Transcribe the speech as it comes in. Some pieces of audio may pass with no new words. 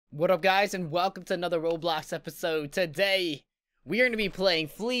What up, guys, and welcome to another Roblox episode. Today, we are going to be playing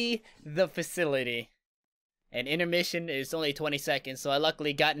Flee the Facility. And intermission is only 20 seconds, so I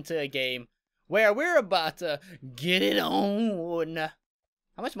luckily got into a game where we're about to get it on. How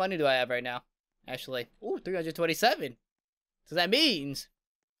much money do I have right now? Actually, ooh, 327. So that means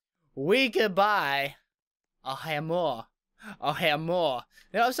we could buy a hammer. A hammer.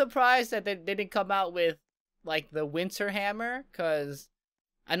 Now, I'm surprised that they didn't come out with, like, the winter hammer, because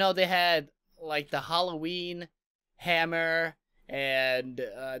I know they had like the Halloween hammer, and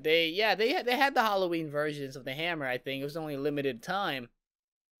they had the Halloween versions of the hammer. I think it was only a limited time,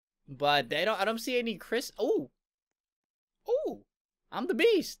 but I don't see any Oh, I'm the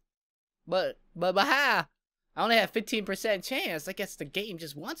beast, but ha, I only have 15% chance. I guess the game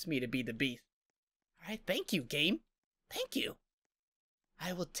just wants me to be the beast. All right, thank you, game, thank you.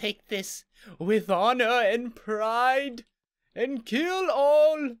 I will take this with honor and pride. And kill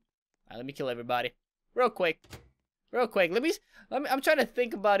all. Alright, let me kill everybody. Real quick. Let me I'm trying to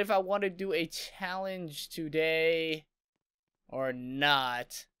think about if I want to do a challenge today or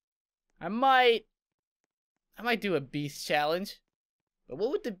not. I might do a beast challenge. But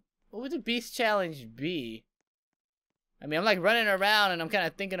what would the beast challenge be? I mean, I'm like running around and I'm kind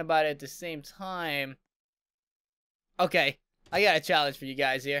of thinking about it at the same time. Okay, I got a challenge for you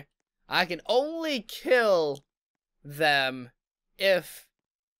guys here. I can only kill them if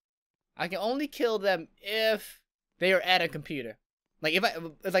they are at a computer. Like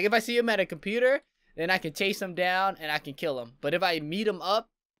if I see them at a computer, then I can chase them down and I can kill them. But if I meet them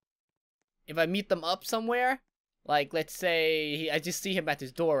up somewhere, like let's say I just see him at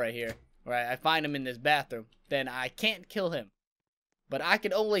this door right here, or I find him in this bathroom, then I can't kill him. But I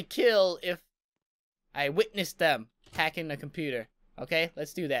can only kill if I witness them hacking the computer. Okay,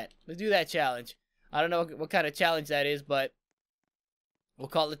 let's do that. Let's do that challenge. I don't know what kind of challenge that is, but we'll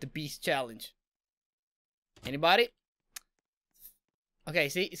call it the Beast Challenge. Anybody? Okay,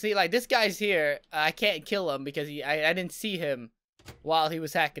 see, like this guy's here. I can't kill him because I didn't see him while he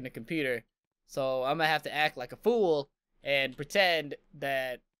was hacking the computer. So I'm gonna have to act like a fool and pretend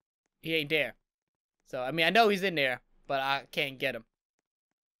that he ain't there. So I mean, I know he's in there, but I can't get him.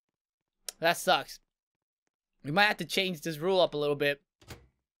 That sucks. We might have to change this rule up a little bit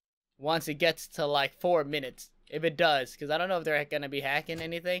once it gets to like 4 minutes, if it does, because I don't know if they're gonna be hacking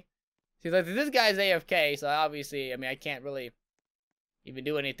anything. See, like this guy's AFK, so obviously, I mean, I can't really even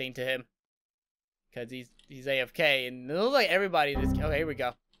do anything to him because he's AFK, and it looks like everybody. Okay, here we go.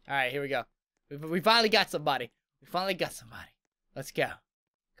 All right, here we go. We finally got somebody. Let's go.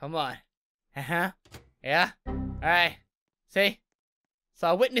 Come on. Yeah. All right. See. So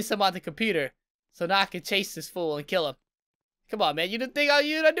I witnessed him on the computer, so now I can chase this fool and kill him. Come on, man. You didn't think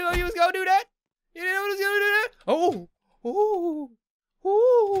you was gonna do that? You didn't know you was gonna do that? Oh,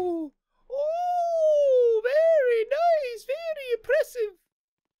 very nice, very impressive.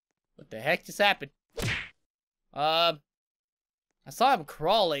 What the heck just happened? I saw him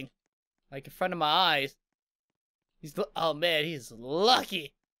crawling, like in front of my eyes. Oh man, he's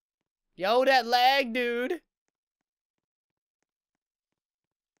lucky. Yo, that lag, dude.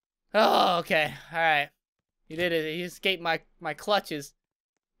 Oh, okay, all right. He did it. He escaped my clutches.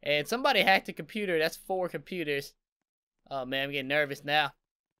 And somebody hacked a computer. That's 4 computers. Oh, man. I'm getting nervous now.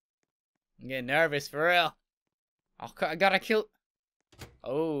 I'm getting nervous for real. Oh, I gotta kill.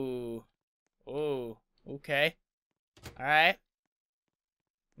 Oh. Oh. Okay. Alright.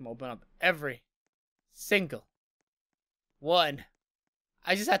 I'm gonna open up every single one.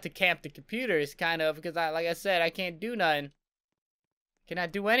 I just have to camp the computers, kind of, because like I said, I can't do nothing.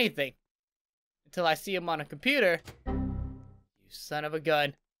 Cannot do anything until I see him on a computer. You son of a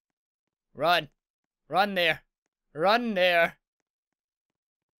gun. Run. Run there. Run there.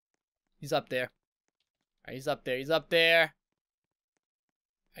 He's up there. Right, he's up there. He's up there.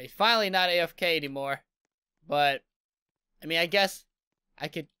 Right, he's finally not AFK anymore. But, I mean, I guess I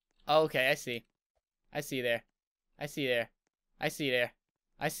could... Oh, okay, I see. I see there. I see there. I see there.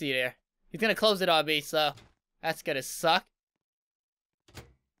 I see there. He's gonna close it on me, so that's gonna suck.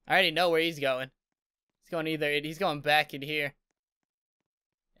 I already know where he's going. He's going back in here.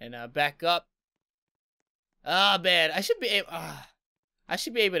 And back up. Ah, man, I should be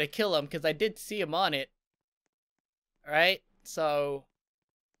able to kill him because I did see him on it. Right? So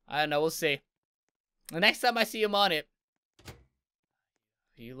I don't know, we'll see. The next time I see him on it.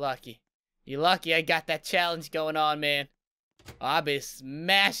 You lucky. You lucky I got that challenge going on, man. I'll be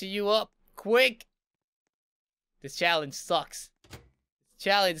smashing you up quick. This challenge sucks.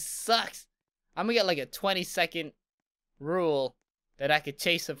 I'm gonna get like a 20-second rule that I could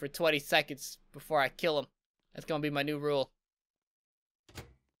chase him for 20 seconds before I kill him. That's gonna be my new rule.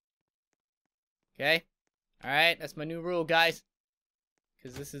 Okay. Alright, that's my new rule, guys.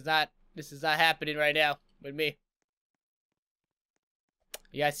 Because this is not happening right now with me.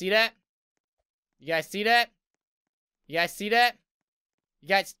 You guys see that? You guys see that? You guys see that? You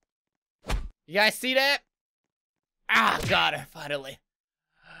guys see that? Ah, got her, finally.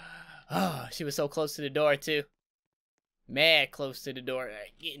 Oh, she was so close to the door, too. Mad close to the door.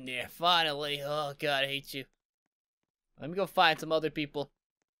 Right, get in there, finally. Oh, God, I hate you. Let me go find some other people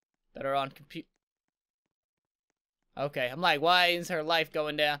that are on computer. Okay, I'm like, why is her life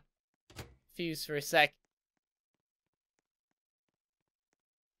going down? Fuse for a sec.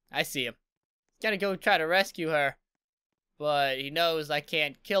 I see him. He's gonna go try to rescue her, but he knows I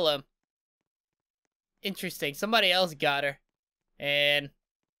can't kill him. Interesting, somebody else got her, and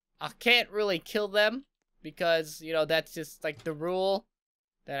I can't really kill them because, you know, that's just like the rule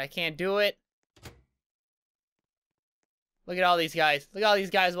that I can't do it. Look at all these guys. Look at all these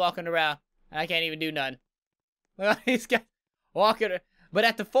guys walking around, and I can't even do none. Look at all these guys walking. But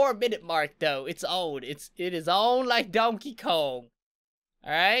at the 4-minute mark, though, it's owned. It is owned like Donkey Kong.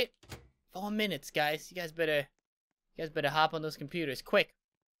 All right, 4 minutes, guys. You guys better hop on those computers quick.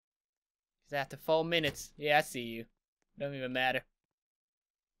 Cause after 4 minutes, yeah, I see you. Don't even matter.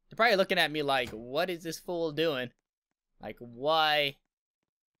 They're probably looking at me like, what is this fool doing? Like, why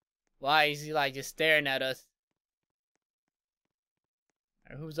is he like just staring at us?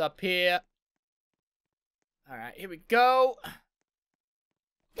 All right, who's up here? All right, here we go.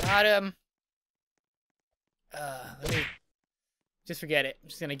 Got him. Let me just forget it. I'm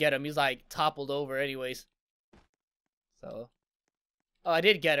just gonna get him. He's like toppled over anyways. So, oh, I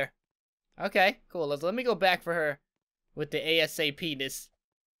did get her. Okay, cool. Let me go back for her with the ASAP-ness.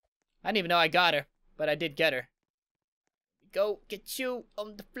 I didn't even know I got her, but I did get her. Go get you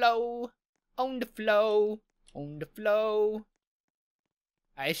on the flow, on the flow, on the flow.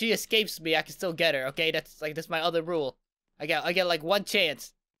 Alright, if she escapes me, I can still get her. Okay, that's my other rule. I get like one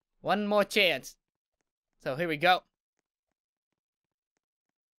chance, one more chance. So here we go.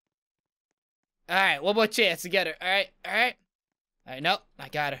 Alright, one more chance to get her. Alright. Alright, no, I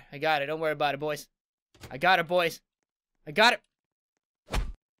got her. Don't worry about it, boys. I got her, boys. I got her.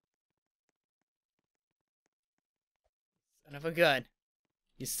 Son of a gun.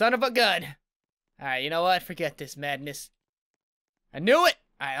 You son of a gun. Alright, you know what? Forget this madness. I knew it!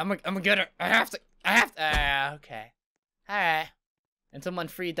 Alright, I'm gonna get her. I have to. Okay. Alright. And someone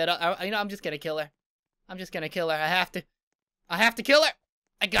freed that up. You know, I'm just gonna kill her. I have to kill her!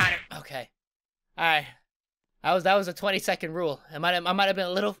 I got her! Okay. Alright. That was a 20-second rule. I might have been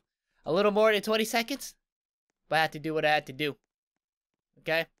a little more than 20 seconds. But I had to do what I had to do.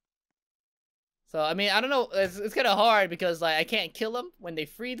 Okay? So, I mean, I don't know. It's kind of hard because, like, I can't kill them when they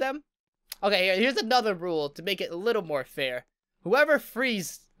free them. Okay, here's another rule to make it a little more fair. Whoever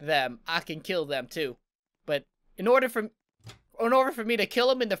frees them, I can kill them too. But in order for me to kill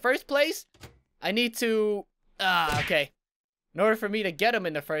them in the first place, I need to... okay. In order for me to get them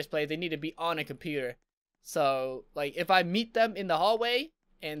in the first place, they need to be on a computer. So, like, if I meet them in the hallway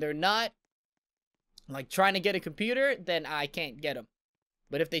and they're not, like, trying to get a computer, then I can't get them.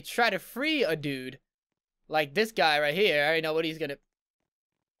 But if they try to free a dude, like this guy right here, I already know what he's gonna...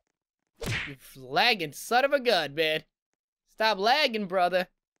 You lagging son of a gun, man. Stop lagging, brother.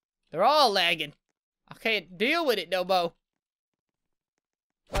 They're all lagging. I can't deal with it no more.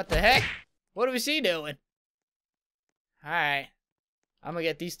 What the heck? What was she doing? Alright. I'm gonna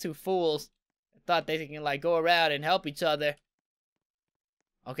get these two fools. I thought they can, like, go around and help each other.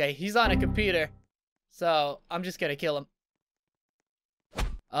 Okay, he's on a computer. So, I'm just gonna kill him.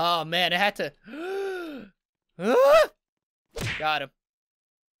 Oh, man, I had to... Got him.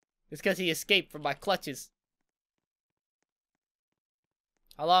 It's because he escaped from my clutches.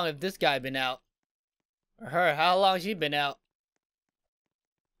 How long have this guy been out? Or her, how long has she been out?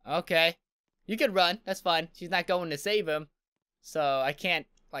 Okay. You can run, that's fine. She's not going to save him. So, I can't,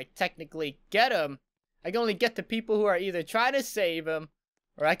 like, technically get him. I can only get the people who are either trying to save him,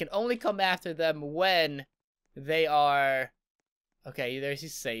 or I can only come after them when they are... Okay, either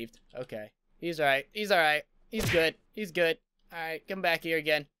he's saved. Okay. He's alright. He's alright. He's good. He's good. Alright, come back here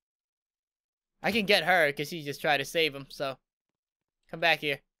again. I can get her, because she just tried to save him, so... Come back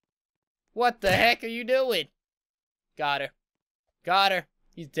here. What the heck are you doing? Got her. Got her.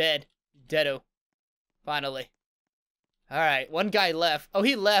 He's dead. Deado. Finally. Alright, one guy left. Oh,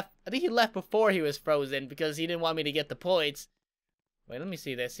 he left. I think he left before he was frozen, because he didn't want me to get the points. Wait, let me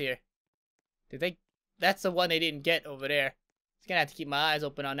see this here. Did they... That's the one they didn't get over there. Just gonna have to keep my eyes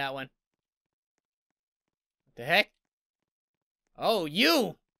open on that one. What the heck? Oh,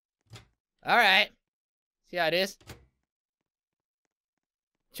 you! Alright. See how it is?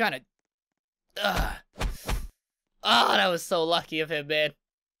 Ugh. Oh, that was so lucky of him, man.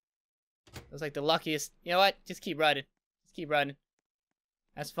 It was like the luckiest. You know what? Just keep running. Just keep running.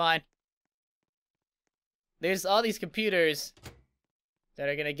 That's fine. There's all these computers that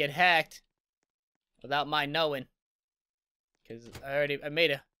are gonna get hacked without my knowing. Because I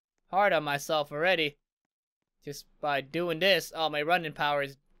made it hard on myself already. Just by doing this. Oh, my running power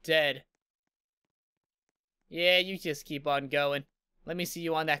is dead. Yeah, you just keep on going. Let me see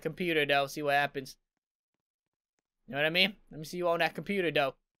you on that computer, though. See what happens. You know what I mean? Let me see you on that computer,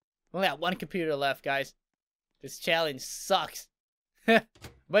 though. We only got one computer left, guys. This challenge sucks.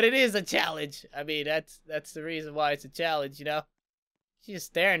 But it is a challenge. I mean, that's the reason why it's a challenge, you know? She's just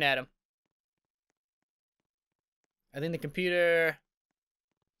staring at him. I think the computer...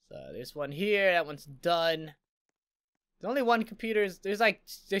 So, there's one here. That one's done. There's only one computer.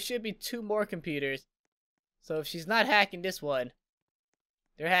 There should be 2 more computers. So, if she's not hacking this one,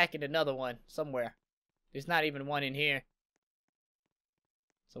 they're hacking another one somewhere. There's not even one in here.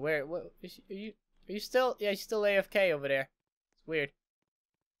 So, what, are you still, yeah, she's still AFK over there. It's weird.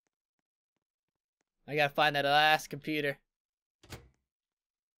 I gotta find that last computer.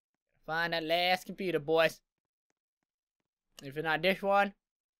 Find that last computer, boys. If it's not this one,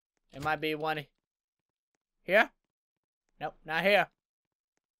 it might be one here. Nope, not here.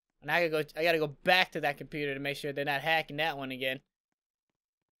 And I gotta go back to that computer to make sure they're not hacking that one again.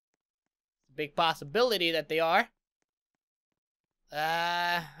 It's a big possibility that they are.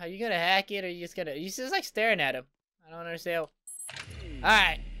 Are you gonna hack it or you just like staring at him? I don't understand.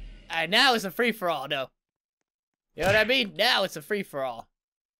 Alright. Alright, now it's a free-for-all though. You know what I mean? Now it's a free-for-all.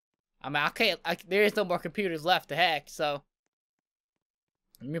 I mean, there is no more computers left to hack, so.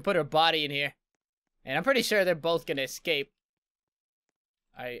 Let me put her body in here. And I'm pretty sure they're both gonna escape.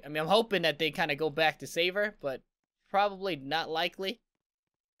 I mean, I'm hoping that they kind of go back to save her, but probably not likely.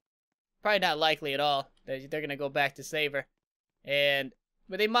 Probably not likely at all. They're gonna go back to save her.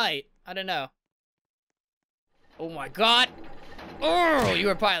 But they might. I don't know. Oh my god! Oh, you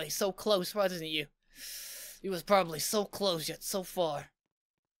were probably so close, wasn't you? You was probably so close yet so far.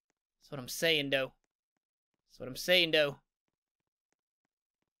 That's what I'm saying, though. That's what I'm saying, though.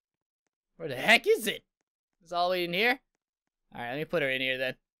 Where the heck is it? It's all the way in here? Alright, let me put her in here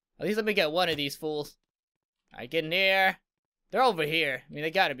then. At least let me get one of these fools. Alright, get in here. They're over here. I mean, they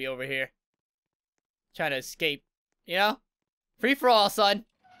gotta be over here. Trying to escape. You know? Free for all, son.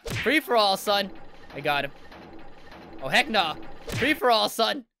 Free for all, son. I got him. Oh, heck no. Free for all,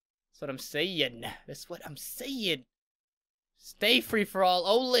 son. That's what I'm saying. That's what I'm saying. Stay free for all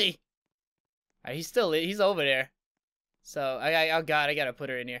only. Alright, he's over there. So, oh god, I gotta put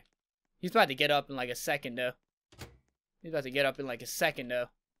her in here. He's about to get up in like a second, though.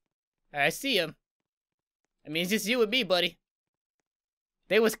 Alright, I see him. I mean, it's just you and me, buddy.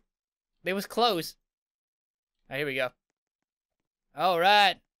 They was close. Alright, here we go.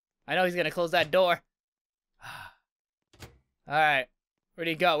 Alright. I know he's gonna close that door. Alright. Where'd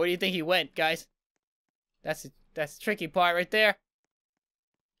he go? Where do you think he went, guys? That's the tricky part right there.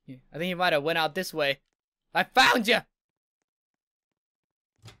 I think he might have went out this way. I found you!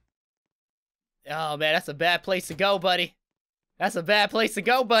 Oh, man, that's a bad place to go, buddy. That's a bad place to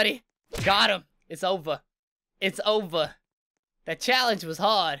go, buddy. Got him. It's over. It's over. That challenge was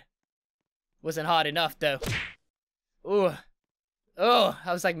hard. Wasn't hard enough, though. Ooh. Oh,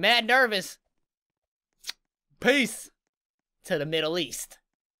 I was like mad nervous. Peace to the Middle East.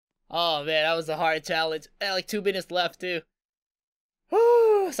 Oh, man, that was a hard challenge. I had like 2 minutes left, too.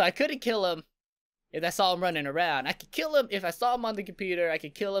 Whew, so I couldn't kill him if I saw him running around. I could kill him if I saw him on the computer. I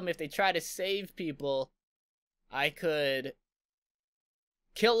could kill him if they try to save people. I could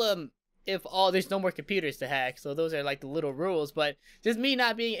kill him if there's no more computers to hack. So those are like the little rules. But just me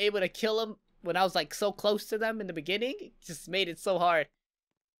not being able to kill him when I was like so close to them in the beginning, it just made it so hard.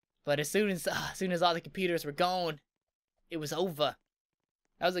 But as soon as all the computers were gone, it was over.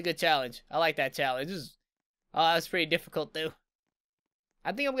 That was a good challenge. I like that challenge. That was pretty difficult though.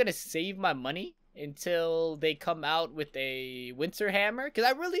 I think I'm gonna save my money until they come out with a winter hammer, because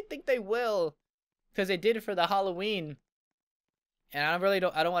I really think they will, because they did it for the Halloween, and I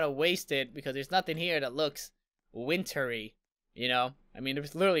don't want to waste it because there's nothing here that looks wintry, you know. I mean,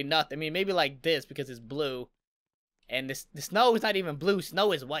 there's literally nothing. I mean, maybe like this because it's blue, and the snow is not even blue.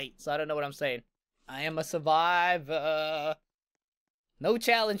 Snow is white, so I don't know what I'm saying. I am a survivor. No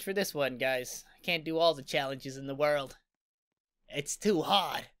challenge for this one, guys. I can't do all the challenges in the world. It's too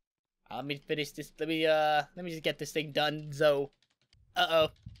hard. Let me finish this. Let me just get this thing done. So, I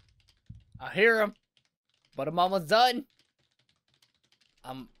hear him, but I'm almost done.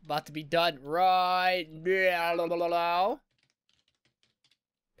 I'm about to be done right now.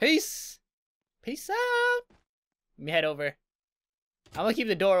 Peace Peace out. Let me head over. I'm gonna keep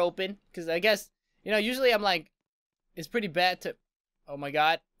the door open, because I guess, you know, usually I'm like, it's pretty bad to, oh my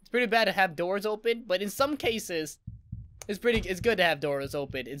god. It's pretty bad to have doors open, but in some cases, it's good to have doors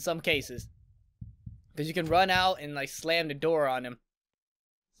open in some cases. Because you can run out and like slam the door on him.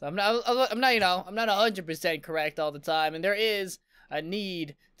 So I'm not, you know, I'm not 100% correct all the time, and there is a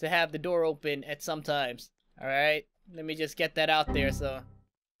need to have the door open at some times. Alright? Let me just get that out there so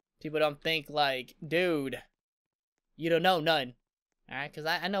people don't think like, dude, you don't know none. Alright, because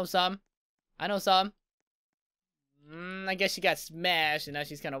I know some. I know some. I guess she got smashed and now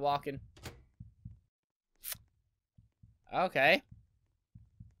she's kind of walking. Okay.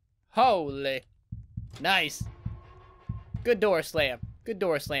 Holy. Nice. Good door slam. Good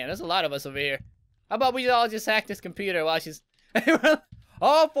door slam. There's a lot of us over here. How about we all just hack this computer while she's...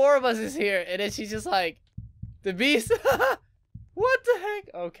 all 4 of us is here. And then she's just like... The beast. What the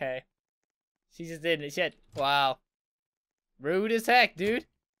heck? Okay. She just did it. Shit. Wow. Rude as heck, dude.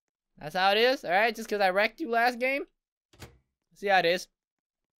 That's how it is? Alright, just because I wrecked you last game? See how it is.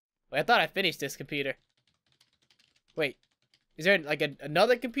 Wait, I thought I finished this computer. Wait. Is there like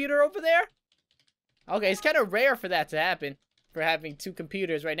another computer over there? Okay, it's kind of rare for that to happen. For having 2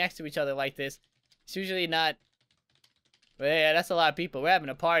 computers right next to each other like this. It's usually not... But yeah, that's a lot of people. We're having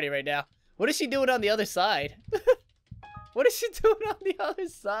a party right now. What is she doing on the other side? What is she doing on the other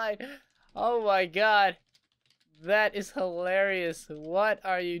side? Oh my god. That is hilarious. What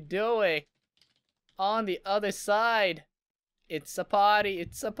are you doing? On the other side. It's a party.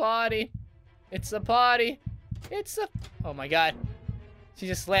 It's a party. It's a party. It's a... Oh my god. She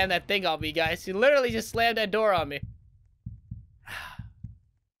just slammed that thing on me, guys. She literally just slammed that door on me.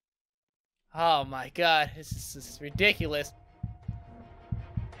 Oh my god. This is ridiculous.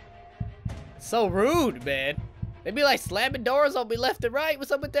 So rude, man. They be like slamming doors on me left and right.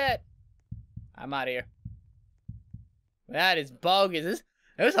 What's up with that? I'm out of here. That is bogus.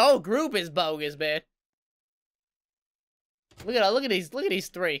 This whole group is bogus, man. Look at these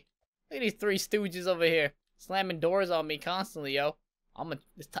 3. Look at these 3 stooges over here. Slamming doors on me constantly, yo.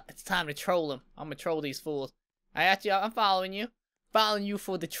 It's time to troll them. I'm gonna troll these fools. I'm following you. Following you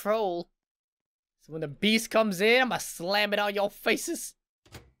for the troll. So when the beast comes in, I'm gonna slam it on your faces.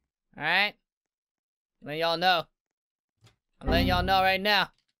 Alright? Letting y'all know. I'm letting y'all know right now.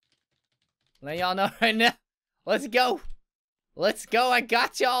 Letting y'all know right now. Let's go. Let's go. I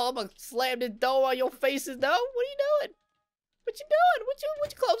got y'all. I'm gonna slam the door on your faces, though. What are you doing? What you doing?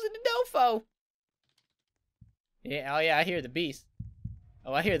 What you closing the door for? Yeah, oh yeah, I hear the beast.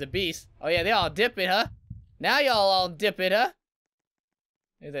 Oh, I hear the beast. Oh yeah, they all dipping, huh? Now y'all all dipping, huh?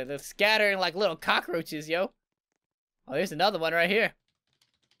 They're scattering like little cockroaches, yo. Oh, there's another one right here.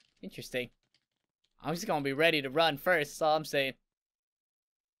 Interesting. I'm just gonna be ready to run first, that's all I'm saying.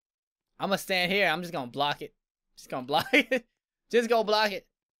 I'm gonna stand here, I'm just gonna block it. Just gonna block it. Just gonna block it.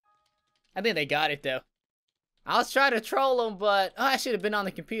 I think they got it, though. I was trying to troll them, but... Oh, I should have been on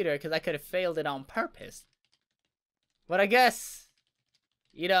the computer, because I could have failed it on purpose. But I guess...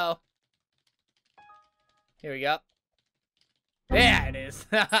 You know... Here we go. There it is.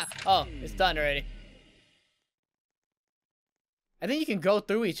 Oh, it's done already. I think you can go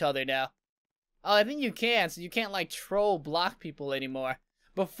through each other now. Oh, I think you can, so you can't, like, troll block people anymore.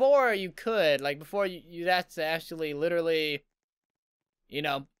 Before, you could. Like, before, you'd have to actually, literally... You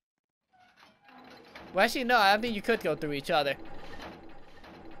know... Well, actually, no, I think you could go through each other.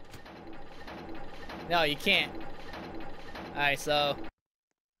 No, you can't. Alright, so...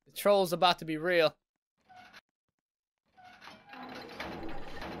 The troll's about to be real.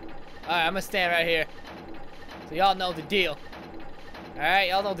 Alright, I'm gonna stand right here. So y'all know the deal. Alright,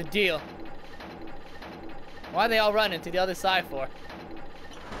 y'all know the deal. Why are they all running to the other side for?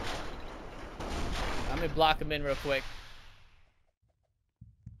 Let me block them in real quick.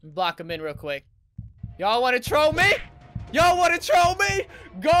 Block them in real quick. Y'all want to troll me? Y'all want to troll me?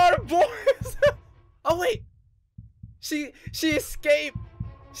 Guard boys. Oh wait, she escaped.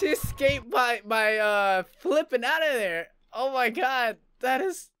 She escaped by flipping out of there. Oh my god, that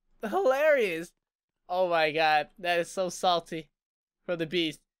is hilarious. Oh my god, that is so salty for the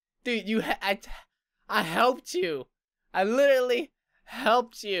beast, dude. I helped you. I literally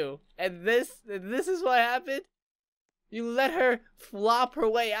helped you, and this is what happened. You let her flop her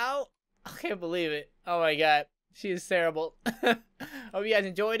way out. I can't believe it. Oh my god. She is terrible. Hope you guys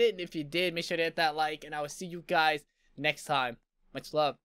enjoyed it. And if you did, make sure to hit that like. And I will see you guys next time. Much love.